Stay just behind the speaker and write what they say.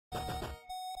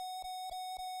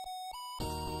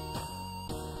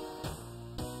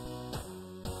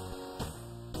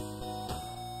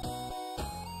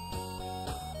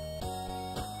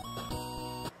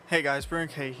Hey guys,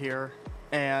 Boomerbk here,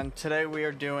 and today we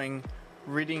are doing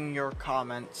reading your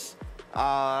comments.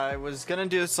 I was gonna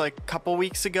do this like a couple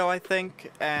weeks ago, I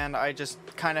think, and I just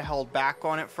kind of held back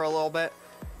on it for a little bit,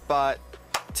 but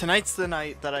tonight's the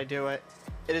night that I do it.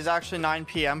 It is actually 9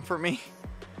 p.m. for me,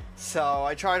 so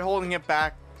I tried holding it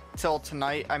back till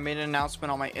tonight. I made an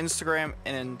announcement on my Instagram,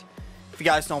 and if you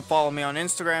guys don't follow me on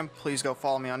Instagram, please go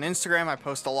follow me on Instagram. I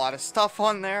post a lot of stuff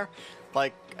on there,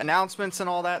 like announcements and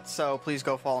all that, so please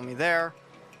go follow me there.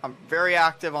 I'm very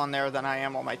active on there than I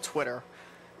am on my Twitter.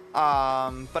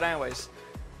 But anyways,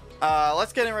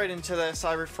 let's get right into this.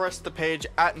 I refreshed the page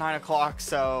at 9 o'clock,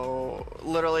 so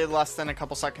literally less than a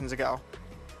couple seconds ago.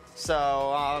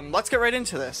 So let's get right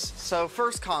into this. So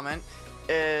first comment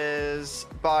is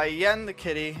by Yen the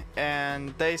Kitty,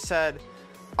 and they said,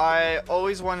 I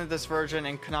always wanted this version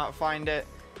and could not find it,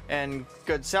 and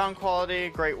good sound quality,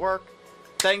 great work.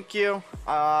 Thank you.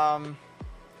 To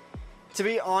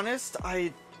be honest,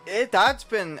 that's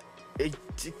been a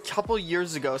couple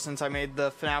years ago since I made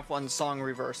the FNAF 1 song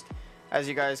reversed. As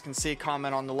you guys can see,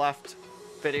 comment on the left,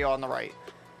 video on the right.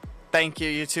 Thank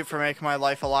you, YouTube, for making my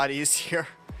life a lot easier.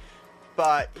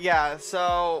 But yeah,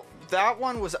 so that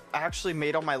one was actually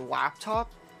made on my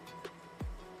laptop,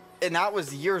 and that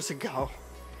was years ago.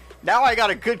 Now I got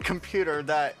a good computer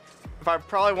that if I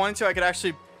probably wanted to, I could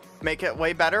actually make it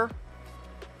way better.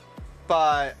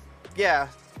 But yeah,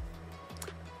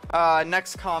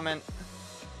 next comment,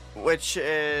 which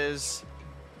is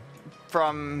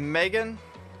from Megan.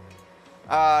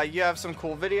 You have some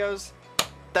cool videos.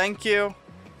 Thank you.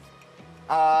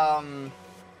 And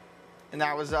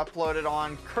that was uploaded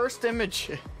on Cursed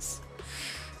Images.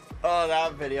 Oh,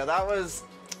 that video. That was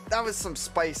some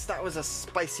spice. That was a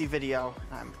spicy video.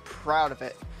 I'm proud of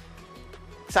it.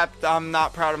 Except I'm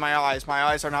not proud of my eyes. My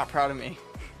eyes are not proud of me.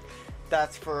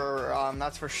 That's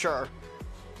for sure.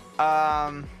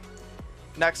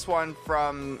 Next one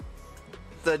from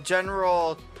the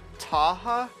General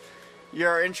Taha.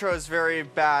 Your intro is very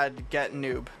bad. Get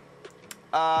noob.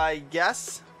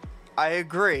 Yes, I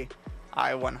agree.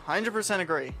 I 100%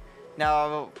 agree.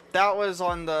 Now that was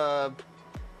on the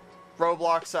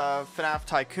Roblox FNAF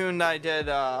Tycoon that I did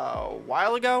a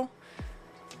while ago.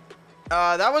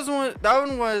 That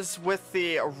one was with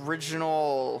the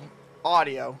original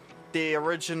audio. The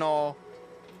original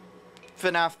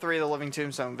FNAF 3 The Living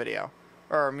Tombstone video,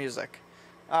 or music.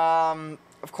 Of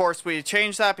course, we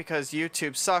changed that because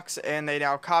YouTube sucks and they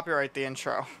now copyright the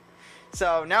intro.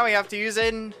 So now we have to use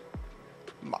it in,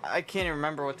 I can't even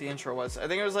remember what the intro was. I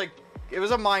think it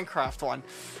was a Minecraft one.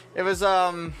 It was,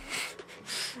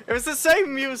 it was the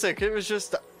same music. It was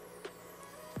just,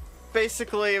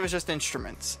 basically, it was just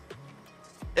instruments.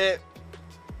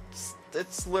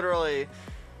 It's literally...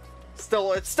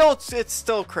 it's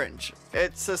still cringe.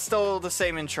 It's still the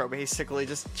same intro, basically,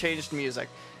 just changed music.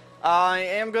 I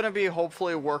am gonna be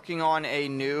hopefully working on a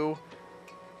new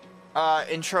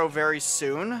intro very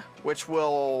soon, which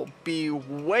will be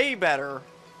way better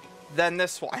than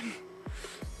this one.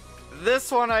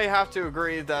 This one, I have to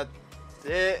agree that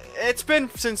it's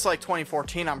been since like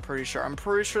 2014. I'm pretty sure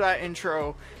that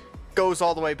intro goes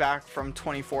all the way back from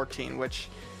 2014, which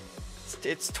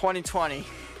it's 2020.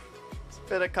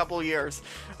 Been a couple years.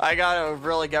 I gotta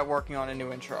really get working on a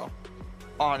new intro.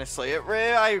 Honestly,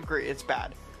 I agree, it's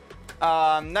bad.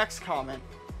 Next comment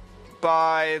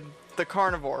by the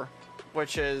Carnivore,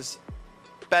 which is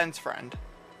Ben's friend.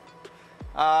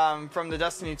 From the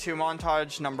Destiny 2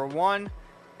 montage number 1.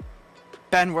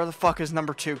 Ben, where the fuck is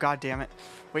number 2? God damn it.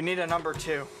 We need a number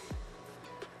 2.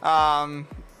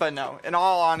 But no, in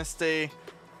all honesty,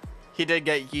 he did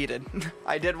get yeeted.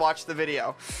 I did watch the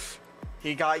video.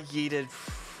 He got yeeted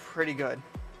pretty good.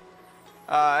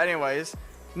 Anyways,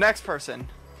 next person.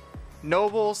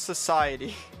 Noble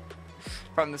Society.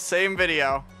 From the same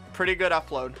video. Pretty good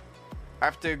upload. I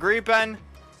have to agree, Ben.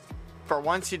 For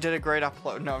once, you did a great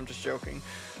upload. No, I'm just joking.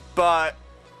 But,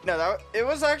 no, it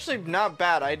was actually not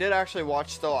bad. I did actually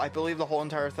watch, I believe, the whole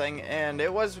entire thing. And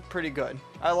it was pretty good.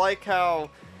 I like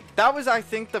how... That was, I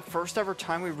think, the first ever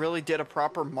time we really did a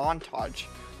proper montage.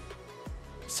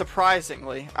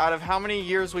 Surprisingly, out of how many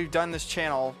years we've done this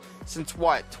channel, since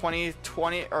what,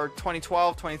 2020 or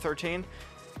 2012, 2013,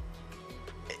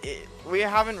 we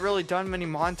haven't really done many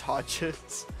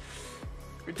montages.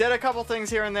 We did a couple things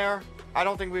here and there. I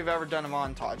don't think we've ever done a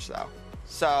montage though.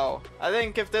 So I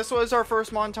think if this was our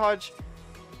first montage,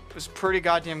 it was pretty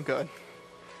goddamn good.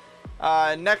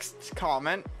 Next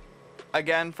comment,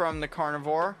 again from the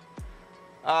Carnivore,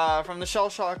 from the Shell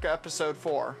Shock episode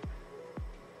 4.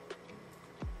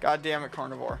 God damn it,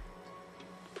 Carnivore.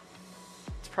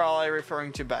 It's probably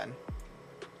referring to Ben.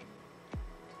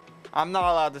 I'm not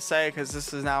allowed to say because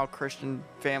this is now a Christian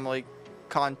family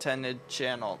contented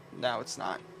channel. No, it's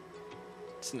not.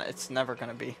 It's never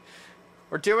gonna be.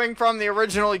 We're doing from the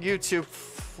original YouTube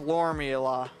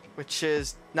formula, which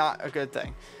is not a good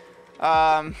thing.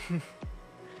 But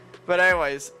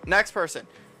anyways, next person.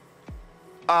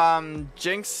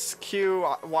 JinxQYT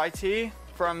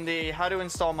from the How to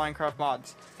Install Minecraft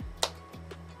Mods.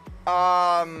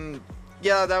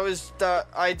 Yeah, that was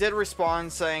I did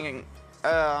respond saying,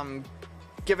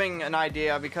 giving an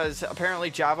idea because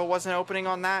apparently Java wasn't opening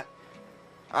on that.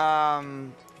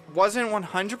 Wasn't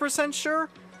 100% sure,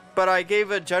 but I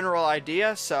gave a general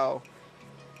idea, so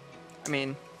I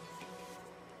mean,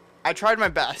 I tried my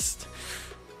best.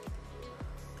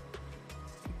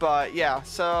 But yeah,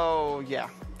 so yeah,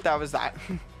 that was that.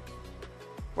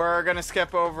 We're gonna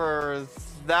skip over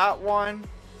that one.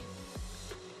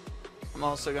 I'm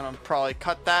also gonna probably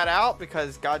cut that out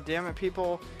because god damn it,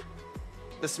 people,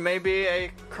 this may be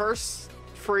a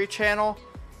curse-free channel.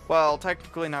 Well,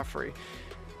 technically not free.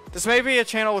 This may be a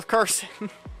channel with cursing,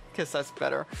 because that's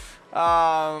better.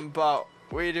 But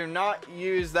we do not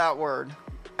use that word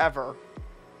ever,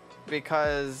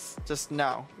 because just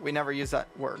no, we never use that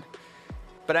word.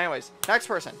 But anyways, next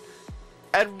person,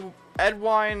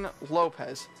 Edwine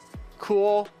Lopez,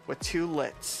 cool with 2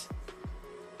 lits.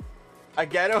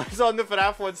 Again, it was on the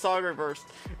FNAF 1 song reversed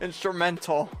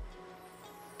instrumental.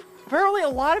 Apparently, a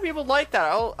lot of people like that.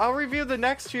 I'll review the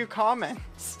next few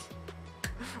comments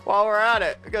while we're at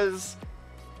it, because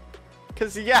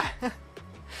yeah,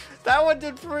 that one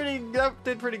did pretty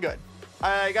good.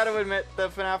 I got to admit, the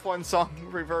FNAF 1 song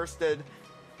reverse did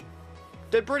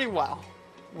pretty well,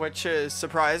 which is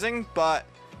surprising. But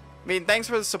I mean, thanks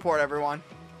for the support, everyone.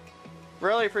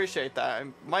 Really appreciate that. I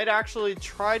might actually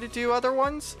try to do other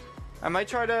ones. I might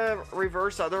try to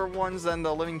reverse other ones than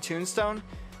the Living Tombstone.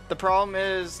 The problem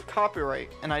is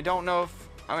copyright, and I don't know if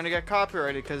I'm gonna get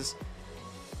copyrighted because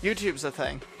YouTube's a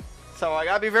thing. So I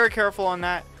gotta be very careful on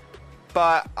that.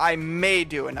 But I may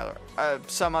do another,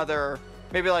 some other,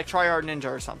 maybe like Try Hard Ninja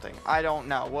or something. I don't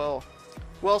know.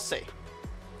 We'll see.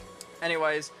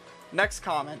 Anyways, next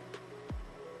comment.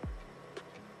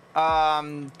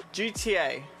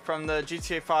 GTA from the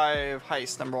GTA 5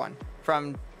 heist #1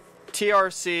 from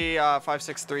TRC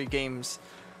 563 Games.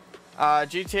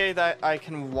 GTA that I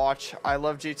can watch. I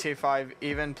love GTA 5.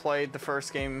 Even played the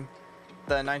first game,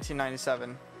 the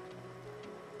 1997.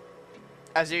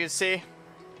 As you can see,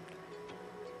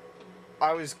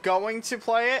 I was going to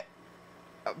play it,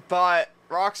 but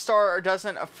Rockstar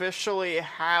doesn't officially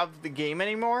have the game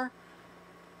anymore.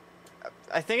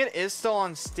 I think it is still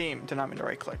on Steam. Did not mean to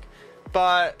right click,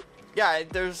 but yeah,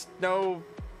 there's no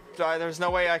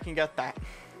way I can get that.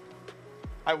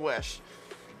 I wish,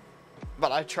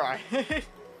 but I try.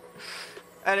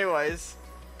 Anyways,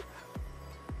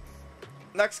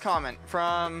 next comment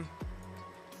from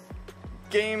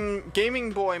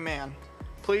Gaming Boy Man.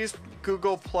 Please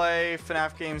Google Play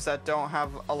FNAF games that don't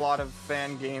have a lot of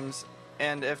fan games,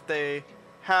 and if they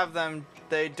have them,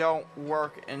 they don't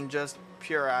work in just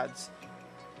pure ads.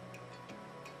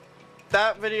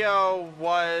 That video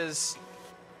was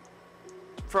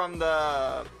from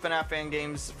the FNAF fan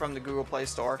games from the Google Play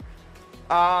Store.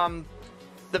 The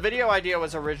video idea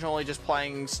was originally just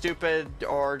playing stupid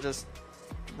or just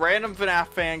random FNAF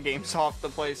fan games off the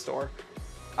Play Store,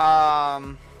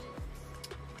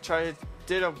 which I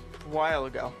did a while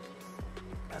ago.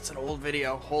 That's an old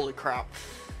video, holy crap.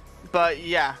 But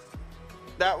yeah,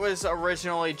 that was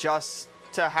originally just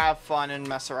to have fun and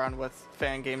mess around with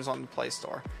fan games on the Play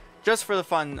Store, just for the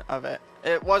fun of it.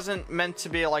 It wasn't meant to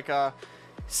be like a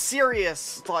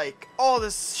serious, like, oh,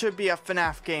 this should be a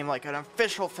FNAF game, like an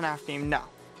official FNAF game. No,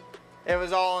 it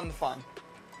was all in the fun.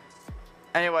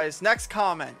 Anyways, next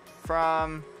comment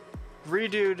from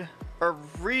Redub,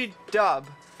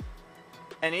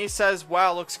 and he says,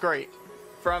 wow, looks great,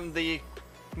 from the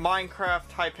Minecraft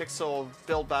Hypixel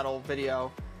build battle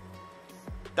video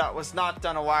that was not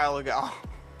done a while ago. I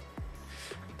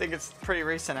think it's pretty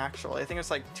recent, actually. I think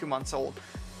it's like 2 months old.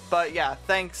 But yeah,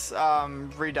 thanks,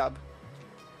 Redub.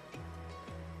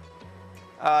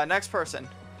 Next person,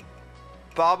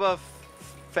 Boba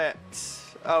Fett.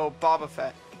 Oh, Boba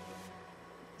Fett.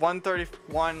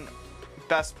 131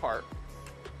 best part.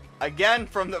 Again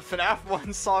from the FNAF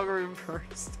 1 song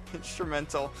reversed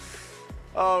instrumental.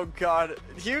 Oh god,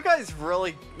 you guys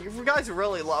really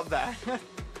love that.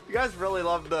 You guys really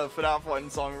love the FNAF 1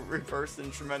 song reversed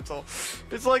instrumental.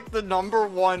 It's like the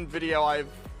 #1 video I've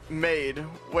made,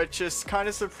 which is kind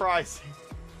of surprising.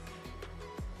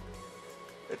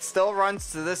 It still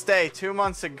runs to this day, 2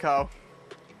 months ago.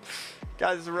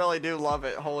 Guys really do love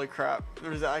it. Holy crap.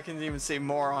 I can even see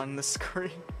more on the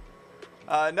screen.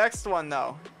 Next one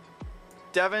though.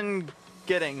 Devin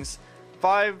Giddings.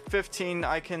 5:15.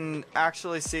 I can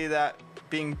actually see that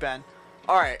being Ben.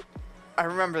 Alright. I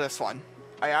remember this one.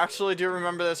 I actually do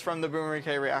remember this from the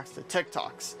Boomerbk reacts to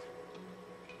TikToks.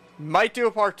 Might do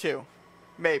a part 2.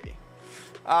 Maybe.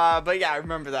 But yeah, I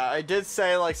remember that. I did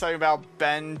say like something about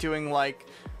Ben doing like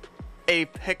a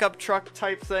pickup truck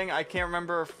type thing. I can't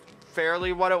remember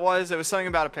fairly what it was. It was something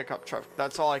about a pickup truck.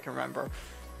 That's all I can remember.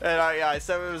 And yeah, I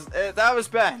said that was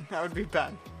Ben. That would be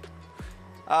Ben.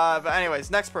 But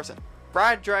anyways, next person.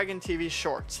 Brad Dragon TV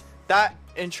Shorts. That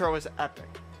intro is epic.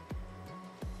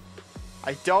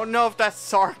 I don't know if that's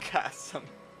sarcasm.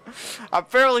 I'm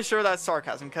fairly sure that's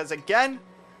sarcasm because again,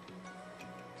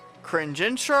 cringe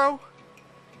intro.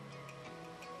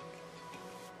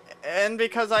 And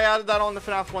because I added that on the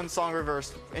FNAF 1 song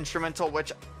reverse instrumental,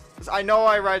 which I know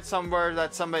I read somewhere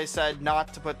that somebody said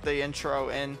not to put the intro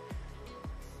in,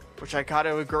 which I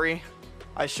gotta agree.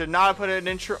 I should not have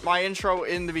put my intro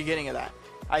in the beginning of that.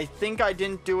 I think I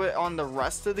didn't do it on the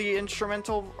rest of the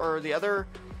instrumental or the other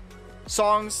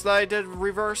songs that I did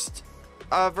reversed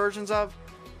versions of.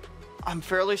 I'm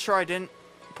fairly sure I didn't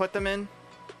put them in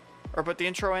or put the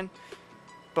intro in,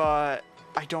 but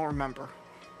I don't remember.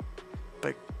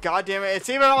 But god damn it, it's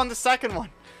even on the second one.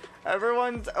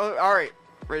 Everyone's alright.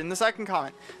 Reading the second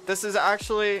comment. This is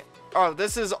actually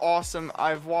this is awesome.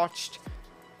 I've watched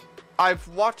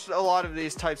a lot of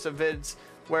these types of vids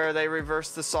where they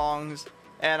reverse the songs,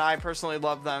 and I personally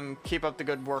love them. Keep up the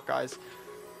good work, guys.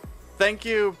 Thank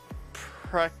you,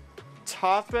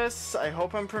 Pretopus. I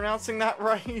hope I'm pronouncing that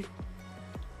right.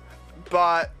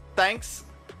 But thanks.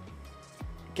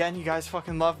 Again, you guys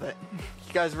fucking love it.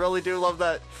 You guys really do love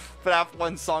that FNAF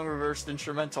 1 song reversed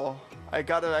instrumental. I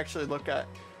gotta actually look at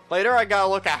later. I gotta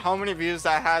look at how many views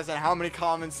that has and how many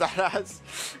comments that has,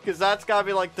 because that's gotta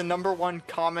be like the #1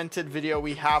 commented video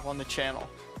we have on the channel.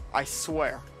 I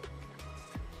swear.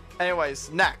 Anyways,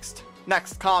 next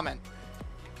comment.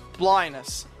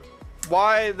 Blindness.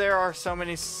 Why there are so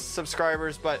many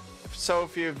subscribers but so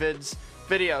few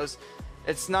videos.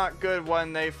 It's not good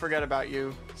when they forget about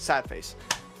you. Sad face.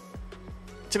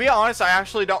 To be honest, I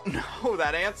actually don't know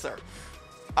that answer.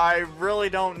 I really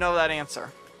don't know that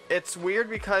answer. It's weird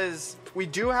because we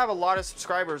do have a lot of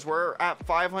subscribers. We're at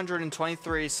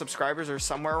 523 subscribers or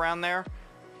somewhere around there.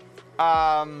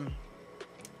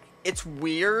 It's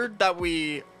weird that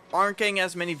we aren't getting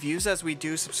as many views as we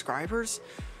do subscribers.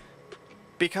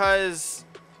 Because,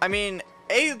 I mean,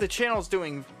 the channel's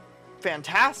doing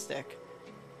fantastic.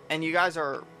 And you guys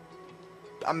are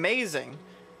amazing.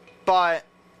 But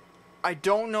I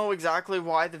don't know exactly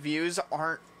why the views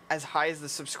aren't as high as the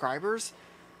subscribers.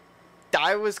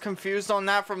 I was confused on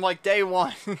that from like day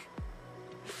one.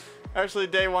 Actually,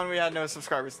 day one we had no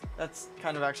subscribers. That's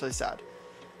kind of actually sad.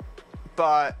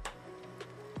 But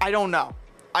I don't know.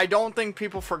 I don't think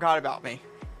people forgot about me.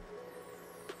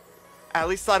 At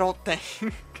least I don't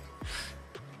think.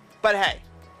 But hey,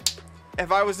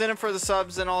 if I was in it for the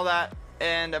subs and all that,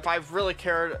 and if I really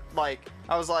cared, like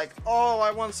I was like, oh,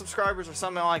 I want subscribers or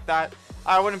something like that,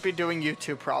 I wouldn't be doing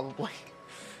YouTube probably.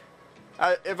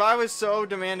 If I was so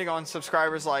demanding on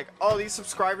subscribers, like, oh, these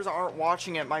subscribers aren't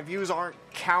watching it, my views aren't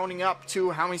counting up to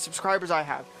how many subscribers I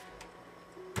have.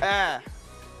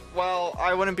 Well,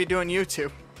 I wouldn't be doing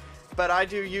YouTube. But I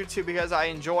do YouTube because I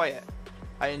enjoy it.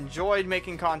 I enjoyed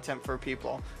making content for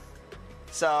people.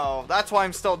 So, that's why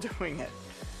I'm still doing it.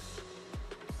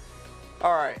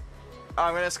 Alright.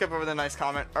 I'm going to skip over the nice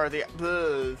comment, or the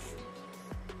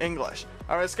English.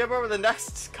 I'm going to skip over the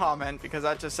next comment because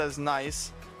that just says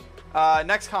nice.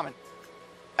 Next comment.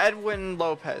 Edwin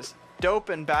Lopez. Dope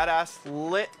and badass.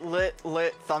 Lit.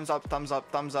 Thumbs up, thumbs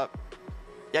up, thumbs up.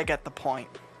 Yeah, get the point.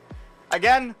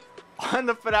 Again, on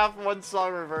the FNAF 1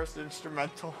 song reversed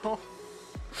instrumental.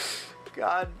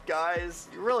 God, guys,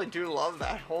 you really do love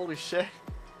that. Holy shit.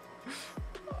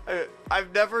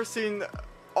 I've never seen,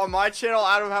 on my channel,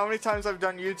 out of how many times I've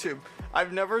done YouTube,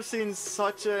 I've never seen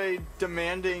such a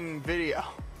demanding video.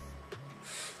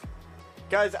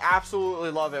 Guys absolutely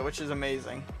love it, which is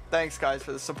amazing. Thanks, guys,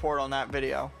 for the support on that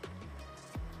video.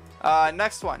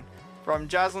 Next one from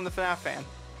Jaslyn the FNAF fan.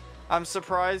 I'm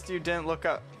surprised you didn't look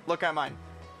at mine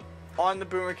on the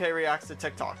Boomerbk reacts to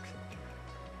TikTok.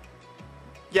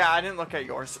 Yeah, I didn't look at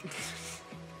yours.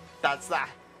 That's that.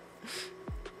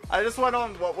 I just went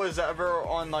on what was ever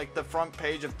on like the front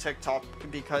page of TikTok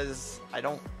because I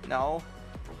don't know.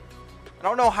 I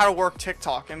don't know how to work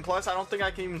TikTok, and plus I don't think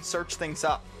I can even search things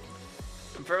up.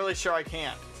 I'm fairly sure I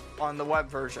can't on the web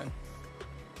version.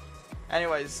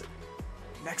 Anyways,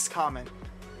 next comment.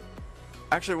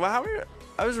 Actually, wow,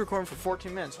 I was recording for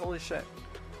 14 minutes. Holy shit.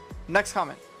 Next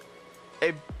comment.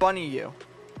 A bunny you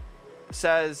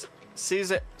says sees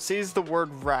the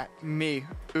word rat. Me.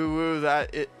 Ooh,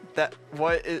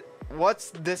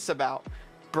 what's this about?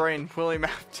 Brain, William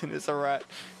Afton is a rat.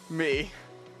 Me.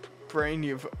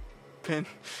 Brain,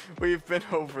 we've been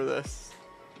over this.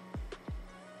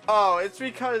 Oh, it's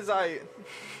because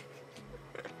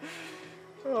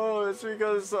oh, it's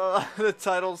because the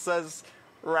title says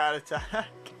rat attack.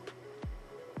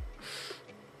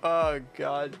 Oh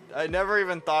god, I never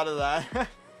even thought of that.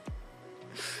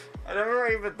 I never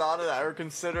even thought of that or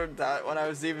considered that when I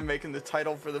was even making the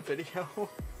title for the video.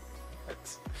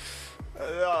 It's,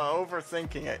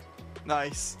 overthinking it.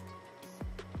 Nice.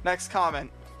 Next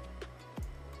comment.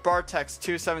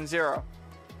 Bartex270.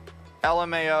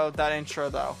 LMAO, that intro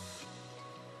though.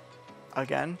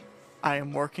 Again, I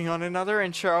am working on another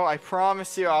intro. I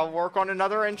promise you I'll work on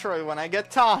another intro when I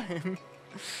get time.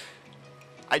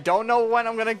 I don't know when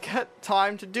I'm gonna get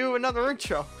time to do another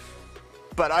intro,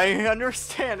 but I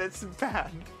understand it's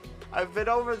bad. I've been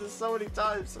over this so many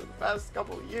times for the past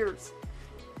couple of years.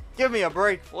 Give me a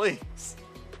break, please.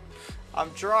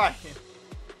 I'm trying.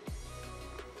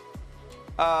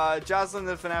 Jocelyn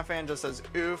the FNAF fan just says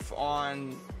oof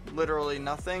on literally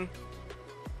nothing.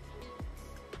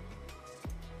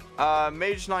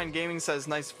 Mage9 Gaming says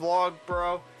nice vlog,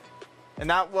 bro. And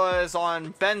that was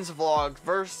on Ben's vlog,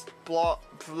 first vlog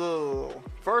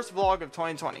of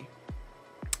 2020.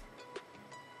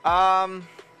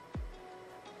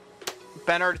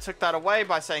 Ben already took that away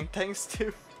by saying thanks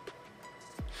to.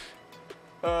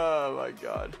 Oh my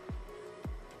god.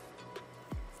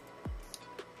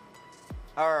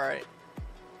 Alright.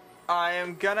 I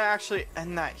am gonna actually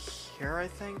end that here, I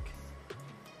think.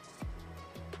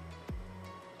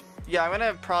 Yeah, I'm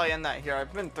gonna probably end that here.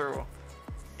 I've been through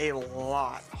a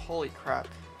lot. Holy crap.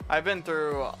 I've been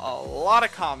through a lot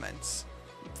of comments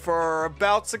for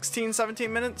about 16-17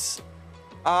 minutes.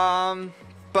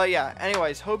 But yeah,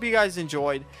 anyways, hope you guys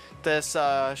enjoyed this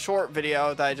short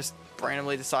video that I just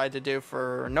randomly decided to do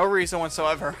for no reason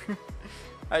whatsoever.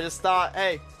 I just thought,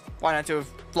 hey, why not do a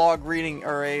vlog reading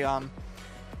or a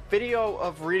video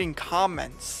of reading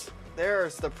comments?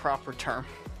 There's the proper term.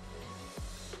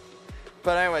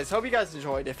 But anyways, hope you guys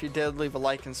enjoyed. If you did, leave a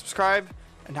like and subscribe,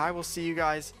 and I will see you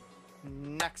guys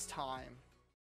next time.